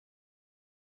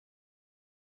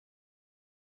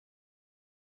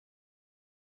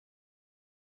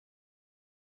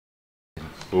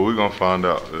Well, we're gonna find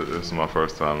out. It's my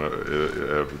first time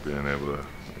ever being able to,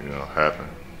 happen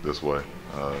this way.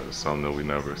 It's something that we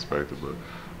never expected, but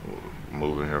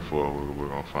moving here forward, we're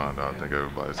gonna find out. I think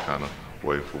everybody's kind of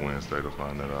waiting for Wednesday to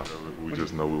find that out. We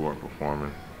just know we weren't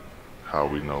performing how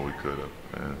we know we could have,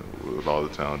 and with all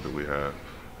the talent that we have,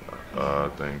 I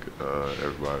think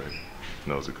everybody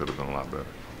knows it could have been a lot better.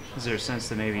 Is there a sense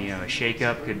that maybe a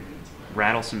shake-up could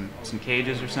rattle some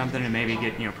cages or something, and maybe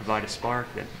get provide a spark?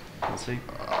 That we'll see.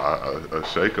 A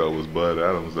shake-up was Bud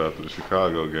Adams after the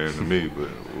Chicago game to me, but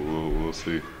we'll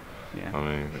see. Yeah. I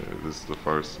mean, this is the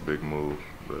first big move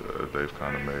that they've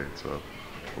kind of made, so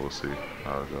we'll see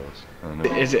how it goes.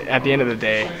 Is it, at the end of the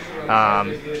day,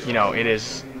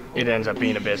 it ends up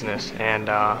being a business, and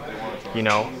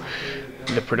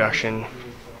the production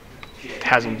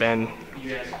hasn't been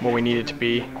what we need it to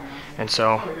be, and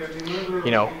so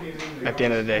at the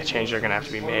end of the day, changes are going to have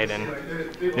to be made, and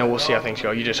we'll see how things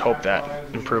go. You just hope that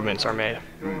improvements are made.